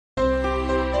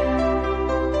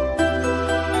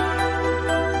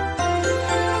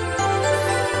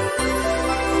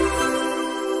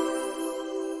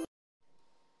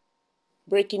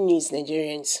Breaking news,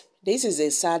 Nigerians. This is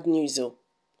a sad news.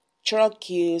 Truck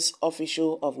kills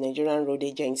official of Nigerian Road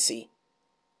Agency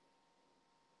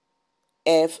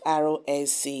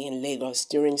FRSC in Lagos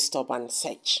during stop and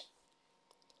search.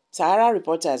 Sahara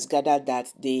reporters gathered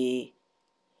that the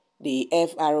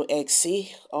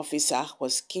FRSC officer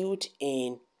was killed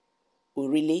in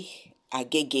Urili,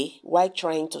 Agege, while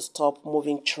trying to stop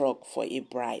moving truck for a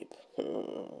bribe.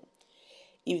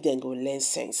 If they go learn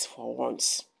sense for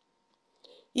once.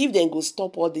 If they go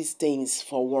stop all these things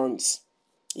for once.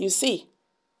 You see,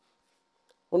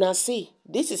 una see,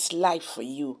 this is life for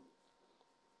you.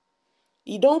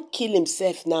 He don't kill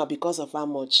himself now because of how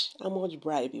much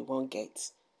bribe he won't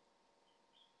get.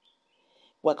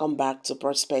 Welcome back to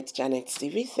Prospect Janet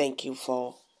TV. Thank you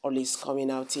for always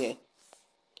coming out here.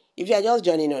 If you are just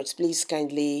joining us, please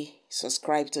kindly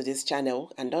subscribe to this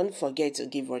channel and don't forget to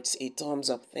give us a thumbs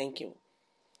up. Thank you.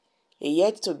 A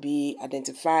yet to be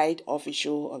identified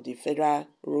official of the Federal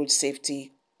Road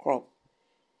Safety Corps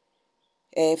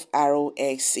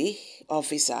FRSC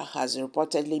officer has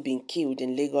reportedly been killed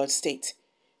in Lagos State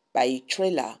by a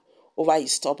trailer over a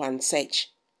stop and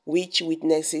search, which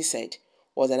witnesses said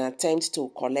was an attempt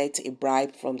to collect a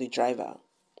bribe from the driver.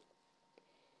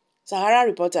 Sahara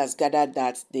reporters gathered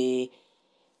that the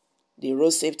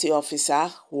road safety officer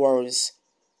was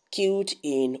killed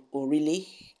in Urili,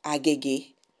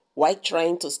 Agege, while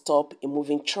trying to stop a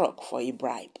moving truck for a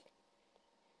bribe.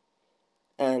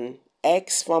 An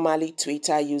ex-formerly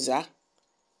Twitter user,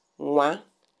 Nwa,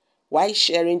 while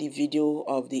sharing the video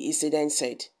of the incident,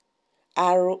 said,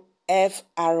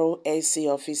 FRSC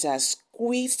officer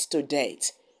squeezed to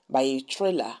death by a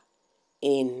trailer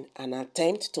in an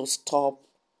attempt to stop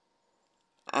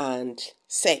and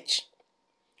search.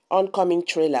 Oncoming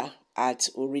trailer at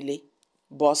Urili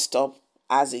bus stop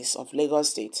Axis of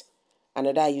Lagos State.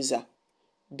 Another user,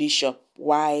 Bishop,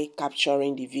 while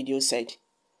capturing the video, said,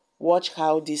 watch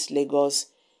how this Lagos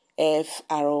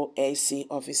FRSC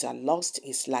officer lost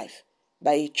his life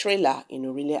by a trailer in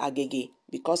Urili Agege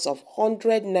because of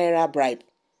 100 naira bribe.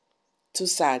 Too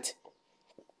sad.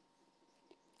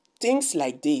 Things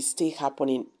like this still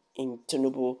happening in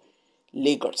Tinubu,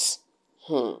 Lagos.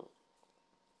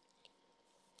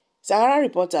 Sahara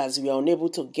reporters were unable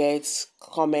to get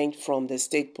comment from the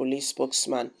state police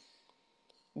spokesman,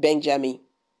 Benjamin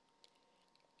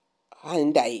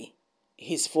Handai.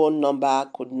 His phone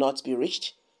number could not be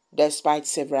reached despite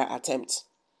several attempts.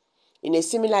 In a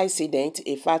similar incident,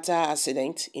 a fatal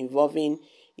accident involving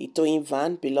a towing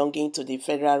van belonging to the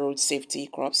Federal Road Safety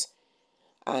Corps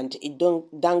and a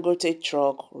Dangote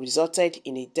truck resulted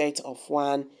in the death of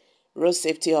one road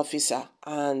safety officer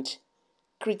and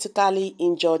critically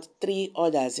injured 3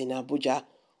 others in Abuja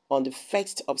on the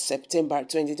 1st of September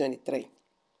 2023.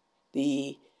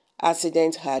 The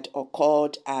accident had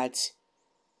occurred at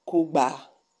Kuba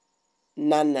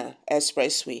Nana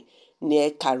Expressway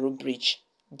near Karu Bridge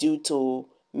due to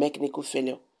mechanical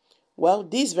failure. Well,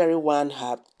 this very one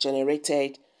have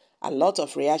generated a lot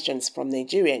of reactions from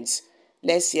Nigerians.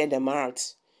 Let's hear them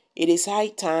out. It is high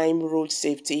time road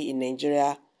safety in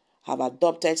Nigeria have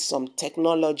adopted some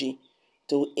technology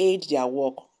to aid their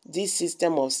work. This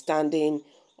system of standing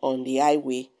on the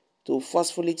highway to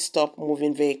forcefully stop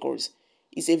moving vehicles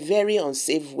is a very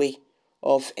unsafe way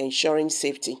of ensuring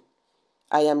safety.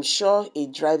 I am sure a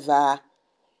driver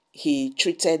he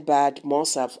treated bad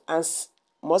must have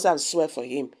swear for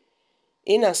him.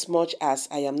 Inasmuch as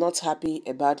I am not happy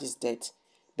about his death,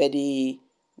 but the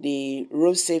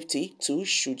road safety too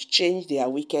should change their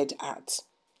wicked hearts.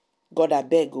 God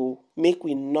abeg o, make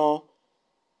we no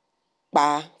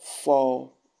kpa for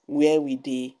where we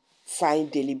dey find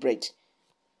daily bread.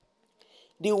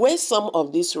 The way some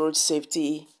of these road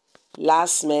safety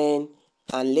last men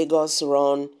and Lagos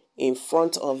run in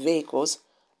front of vehicles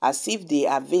as if they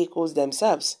are vehicles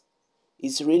themselves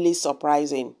is really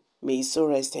surprising. May his soul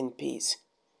rest in peace.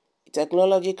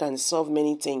 Technology can solve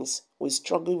many things we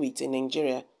struggle with in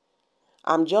Nigeria.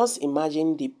 I'm just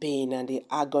imagining the pain and the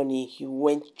agony he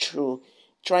went through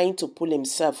trying to pull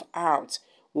himself out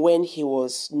when he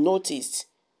was noticed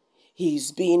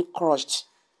he's being crushed.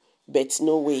 But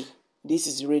no way. This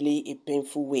is really a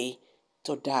painful way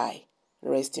to die.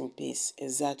 Rest in peace.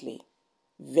 Exactly.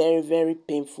 Very, very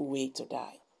painful way to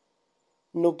die.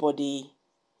 Nobody,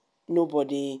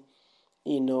 nobody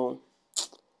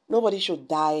should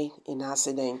die in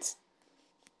accident.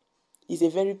 It's a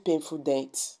very painful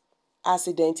death.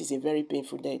 Accident is a very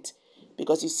painful death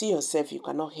because you see yourself, you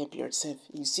cannot help yourself.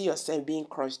 You see yourself being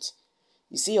crushed.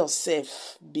 You see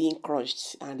yourself being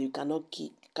crushed and you cannot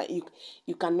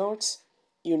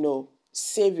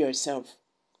save yourself.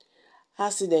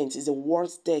 Accident is the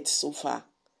worst death so far.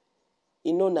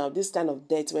 You know now, this kind of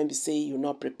death when we say you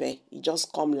not prepare, it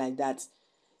just come like that.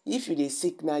 If you dey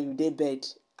sick now, you dey bed.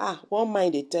 One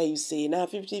mind they tell you say now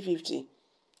 50-50.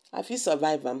 I fit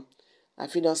survive am, I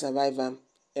fit not survive am.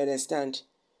 You understand?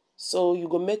 So you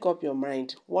go make up your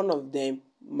mind. One of them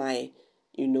might,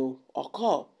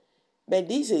 occur. But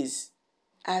this is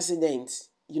accident.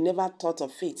 You never thought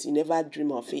of it. You never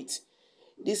dream of it.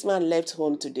 This man left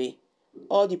home today.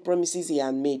 All the promises he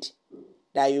had made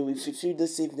that you will fulfill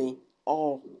this evening,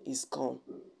 all is gone.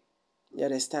 You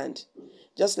understand?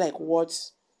 Just like what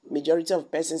majority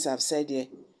of persons have said here,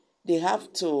 they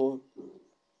have to,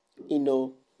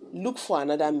 look for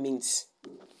another means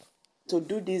to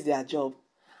do this their job.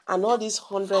 And all this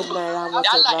 100 naira,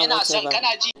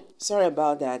 whatever. Sorry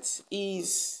about that.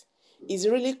 Is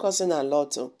really causing a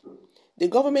lot. The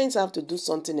government have to do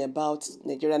something about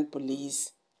Nigerian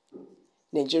police,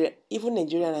 even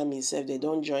Nigerian army itself, they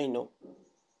don't join. No.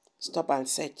 Stop and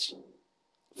search.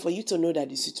 For you to know that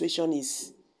the situation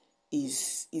is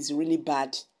really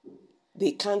bad.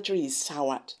 The country is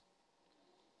soured.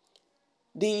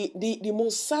 The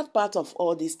most sad part of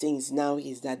all these things now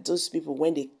is that those people,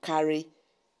 when they carry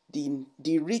the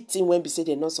real thing, when they say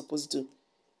they're not supposed to,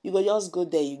 you go just go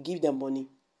there, you give them money.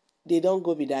 They don't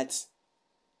go be that.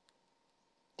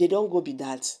 They don't go be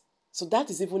that. So that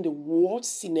is even the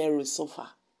worst scenario so far.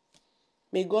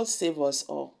 May God save us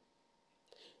all.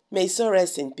 May so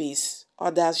rest in peace.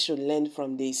 Others should learn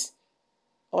from this.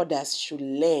 Others should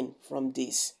learn from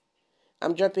this.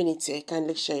 I'm dropping it here.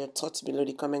 Kindly share your thoughts below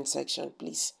the comment section,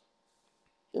 please.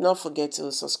 Do not forget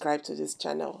to subscribe to this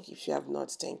channel if you have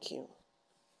not. Thank you.